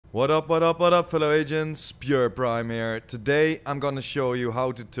What up, fellow agents? PurePrime here. Today I'm gonna show you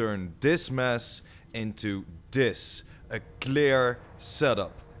how to turn this mess into this. A clear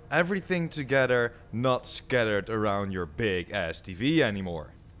setup. Everything together, not scattered around your big ass TV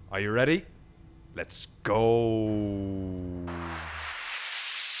anymore. Are you ready? Let's go!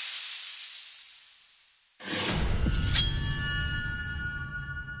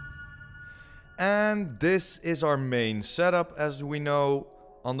 And this is our main setup, as we know.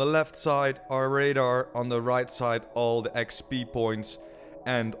 On the left side our radar, on the right side all the XP points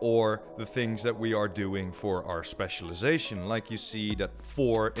and or the things that we are doing for our specialization. Like you see that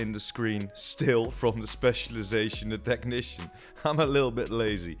 4 in the screen still from the specialization, the technician. I'm a little bit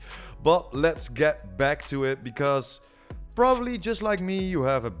lazy. But let's get back to it, because probably just like me you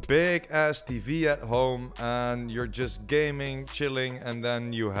have a big ass TV at home and you're just gaming, chilling, and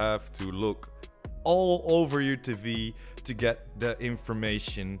then you have to look all over your TV to get the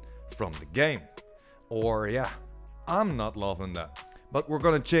information from the game. Or yeah, I'm not loving that. But we're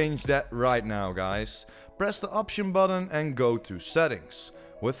gonna change that right now, guys. Press the option button and go to settings.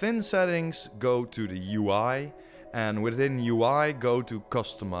 Within settings, go to the UI, and within UI go to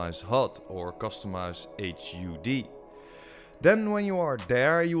customize HUD or customize HUD. Then when you are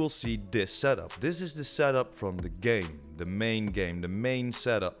there, you will see this setup. This is the setup from the game, the main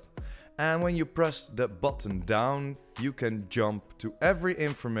setup. And when you press the button down, you can jump to every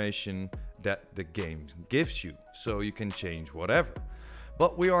information that the game gives you. So you can change whatever.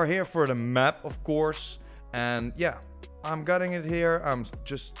 But we are here for the map, of course. And yeah, I'm getting it here. I'm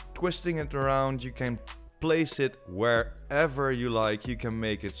just twisting it around. You can place it wherever you like. You can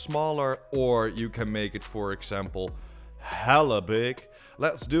make it smaller, or you can make it, for example, hella big.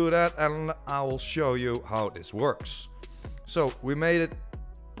 Let's do that and I will show you how this works. So we made it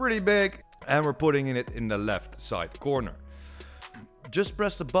pretty big and we're putting it in the left side corner. Just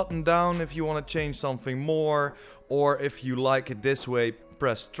press the button down if you want to change something more, or if you like it this way,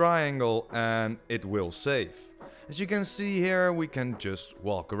 press triangle and it will save. As you can see here, we can just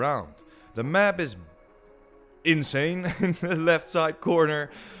walk around. The map is insane in the left side corner,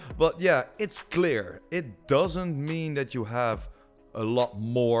 but yeah, it's clear. It doesn't mean that you have a lot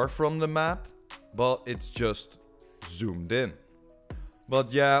more from the map, but it's just zoomed in.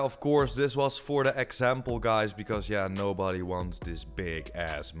 But yeah, of course, this was for the example, guys, because yeah, nobody wants this big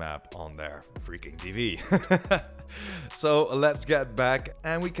ass map on their freaking TV. So let's get back,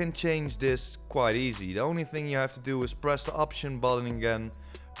 and we can change this quite easy. The only thing you have to do is press the option button again,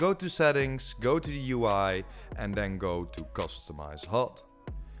 go to settings, go to the UI, and then go to customize HUD.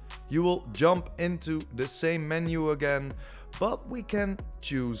 You will jump into the same menu again, but we can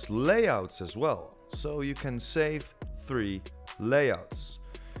choose layouts as well. So you can save 3 layouts.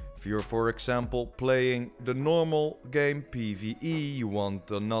 If you're, for example, playing the normal game PvE, you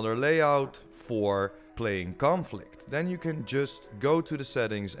want another layout for playing conflict, then you can just go to the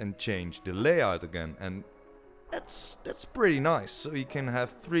settings and change the layout again, and that's pretty nice. So you can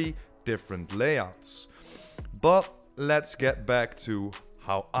have 3 different layouts. But let's get back to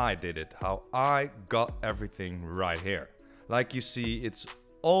how I did it, how I got everything right here. Like you see, it's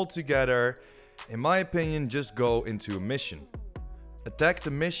all together. In my opinion, just go into a mission. Attack the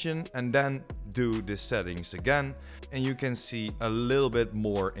mission and then do the settings again, and you can see a little bit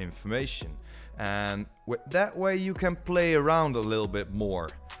more information. And with that way you can play around a little bit more.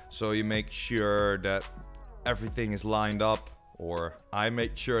 So you make sure that everything is lined up, or I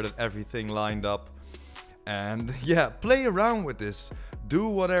make sure that everything lined up. And yeah, play around with this. Do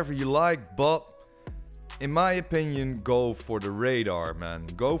whatever you like, but in my opinion, go for the radar, man.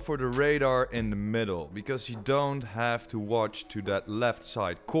 Go for the radar in the middle, because you don't have to watch to that left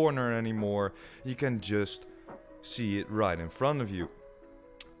side corner anymore. You can just see it right in front of you.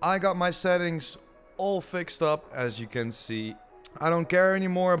 I got my settings all fixed up, as you can see. I don't care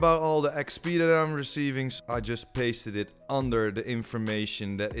anymore about all the XP that I'm receiving. So I just pasted it under the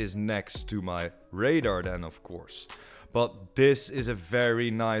information that is next to my radar then, of course. But this is a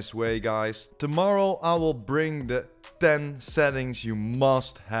very nice way, guys. Tomorrow I will bring the 10 settings you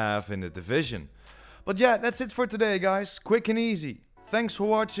must have in the division. But yeah, that's it for today, guys. Quick and easy. Thanks for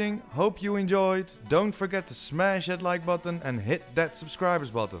watching. Hope you enjoyed. Don't forget to smash that like button and hit that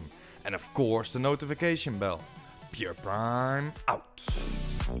subscribers button. And of course the notification bell. PurePrime out.